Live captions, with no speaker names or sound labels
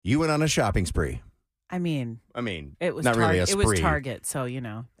You went on a shopping spree. I mean, it was not really a spree. It was Target, so,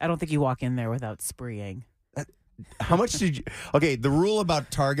 I don't think you walk in there without spreeing. How much did you... Okay, the rule about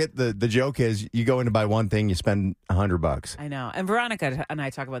Target, the joke is you go in to buy one thing, you spend $100. I know. And Veronica and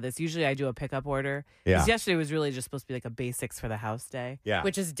I talk about this. Usually I do a pickup order. Yeah. Because yesterday was really just supposed to be like a basics for the house day. Yeah.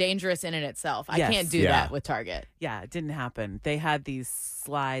 Which is dangerous in and itself. I Yes. can't do that with Target. Yeah, it didn't happen. They had these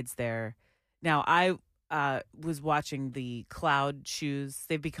slides there. Now, I was watching the cloud shoes.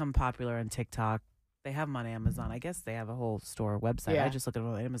 They've become popular on TikTok. They have them on Amazon. I guess they have a whole store website. Yeah. I just look at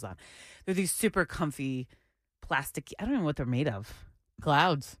them on Amazon. They're these super comfy plastic. I don't know what they're made of.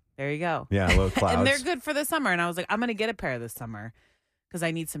 Clouds. There you go. Yeah, little clouds. And they're good for the summer. And I was like, I'm going to get a pair this summer because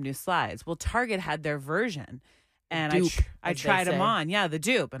I need some new slides. Well, Target had their version. And Dupe, I as they tried them say. on. Yeah, the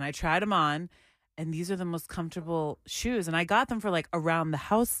dupe. And I tried them on. And these are the most comfortable shoes. And I got them for like around the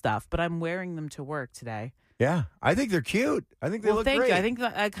house stuff, but I'm wearing them to work today. Yeah, I think they're cute. I think they look thank great. you. I think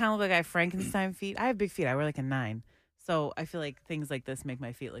that I kind of look like I have Frankenstein feet. I have big feet. I wear like a 9. So I feel like things like this make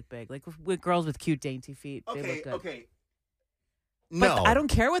my feet look big. Like with girls with cute, dainty feet, they look good. Okay. But No. I don't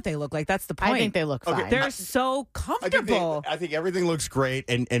care what they look like. That's the point. I think they look fine. They're so comfortable. I think everything looks great,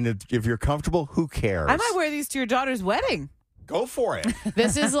 and if you're comfortable, who cares? I might wear these to your daughter's wedding. Go for it.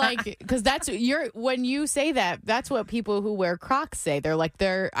 This is like, because when you say that, that's what people who wear Crocs say. They're like,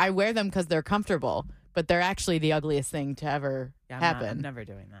 I wear them because they're comfortable, but they're actually the ugliest thing to ever happen. I'm never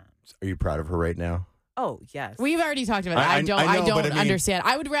doing that. Are you proud of her right now? Oh, yes. We've already talked about that. I I know, don't but I mean- understand.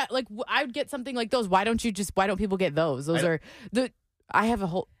 I would get something like those. Why don't people get those? I have a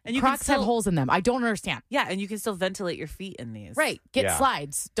whole, And you can Crocs have still- holes in them. I don't understand. Yeah, and you can still ventilate your feet in these. Right. Get Yeah.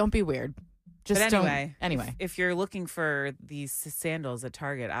 slides. Don't be weird. Just But don't. anyway, if you're looking for these sandals at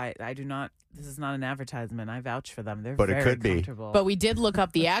Target, I do not. This is not an advertisement. I vouch for them. They're But it very could be. comfortable. But we did look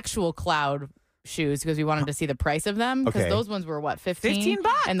up the actual cloud shoes because we wanted to see the price of them because Okay. those ones were what, 15? $15?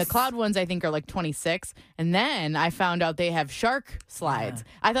 And the cloud ones I think are like 26. And then I found out they have shark slides.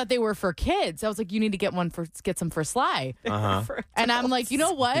 I thought they were for kids. I was like, you need to get some for Sly. Uh-huh. For And I'm like, you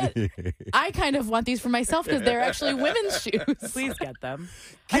know what? I kind of want these for myself because they're actually women's shoes. please get them.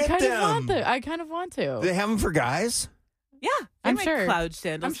 Get I them. kind of want to. They have them for guys? Yeah, they I'm make sure. cloud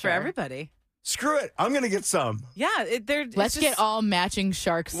sandals I'm for sure. everybody. Screw it. I'm going to get some. Yeah, Let's get all matching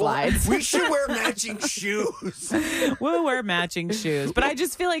shark Well, slides. we should wear matching shoes. We'll wear matching shoes, but I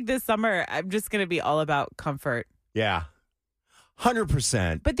just feel like this summer I'm just going to be all about comfort. Yeah.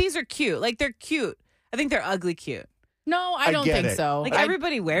 100%. But these are cute. Like they're cute. I think they're ugly cute. No, I I don't get think it. so. Like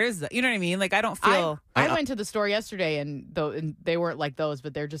everybody wears them. You know what I mean? Like I don't feel. I went to the store yesterday and they weren't like those,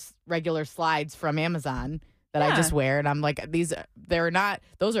 but they're just regular slides from Amazon that I Yeah. just wear. And I'm like,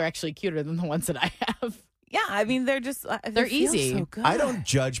 those are actually cuter than the ones that I have. Yeah, I mean they're just They're they feel easy. So good. I don't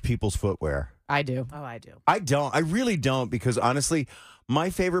judge people's footwear. I do. Oh, I do. I don't. I really don't because honestly, my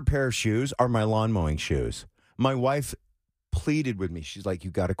favorite pair of shoes are my lawn mowing shoes. My wife pleaded with me. She's like,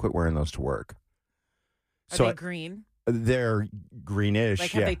 you got to quit wearing those to work. Are they green? They're greenish.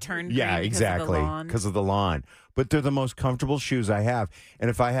 Like, have yeah. they turned Yeah, green because of the exactly. lawn? Because of the lawn. But they're the most comfortable shoes I have. And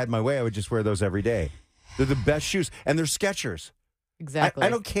if I had my way, I would just wear those every day. They're the best shoes. And they're Skechers. Exactly. I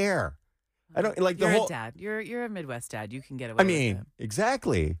don't care. I don't like You're the whole. a dad. You're a Midwest dad. You can get away. I with mean, it.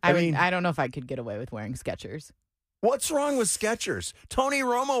 exactly. I don't know if I could get away with wearing Skechers. What's wrong with Skechers? Tony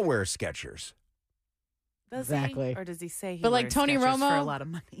Romo wears Skechers. Does Exactly. he? Or does he say he But, like, wears Tony Skechers for Romo- a lot of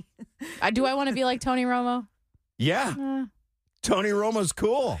money? Do I want to be like Tony Romo? Yeah, Tony Romo's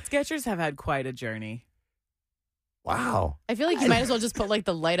cool. Skechers have had quite a journey. Wow. I feel like you might as well just put like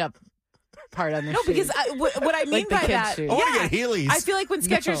the light up part on the No, shoes. because what I mean Like the by kids' that, shoes. I want to yeah, get Heelys. I feel like when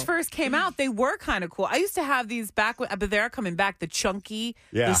Skechers No. first came out, they were kind of cool. I used to have these back, but they're coming back. The chunky,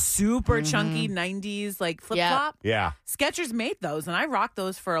 Yeah. the super chunky '90s like flip flop. Yeah. Skechers made those, and I rocked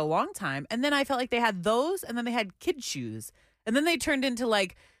those for a long time. And then I felt like they had those, and then they had kid shoes, and then they turned into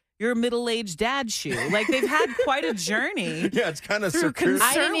like your middle-aged dad shoe. Like they've had quite a journey. Yeah, it's kind of Through circuitous.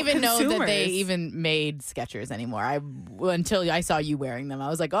 I didn't even know that they consumers. even made Skechers anymore. Until I saw you wearing them, I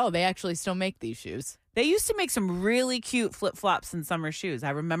was like, oh, they actually still make these shoes. They used to make some really cute flip-flops and summer shoes. I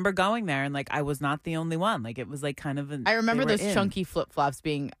remember going there, and like I was not the only one. Like it was like kind of an. I remember they were those in. chunky flip flops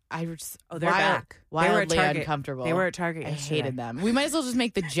being. Oh, they're back. They were at Wildly Target. uncomfortable. They were at Target. I yesterday. hated them. We might as well just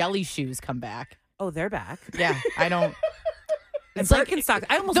make the jelly shoes come back. Oh, they're back. Yeah, I don't. And It's like Birkenstocks.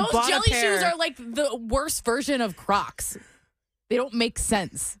 I almost those bought jelly a pair. shoes are like the worst version of Crocs. They don't make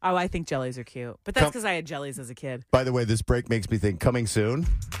sense. Oh, I think jellies are cute, but that's Come- because I had jellies as a kid. By the way, this break makes me think coming soon,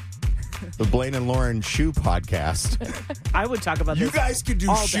 the Blaine and Lauren Shoe Podcast. I would talk about You this. guys could do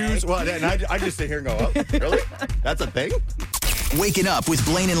all shoes. day. Well, and I just sit here and go, oh, really? That's a thing? Waking up with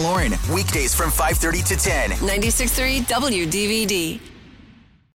Blaine and Lauren. Weekdays from 5:30 to 10. 96.3 WDVD.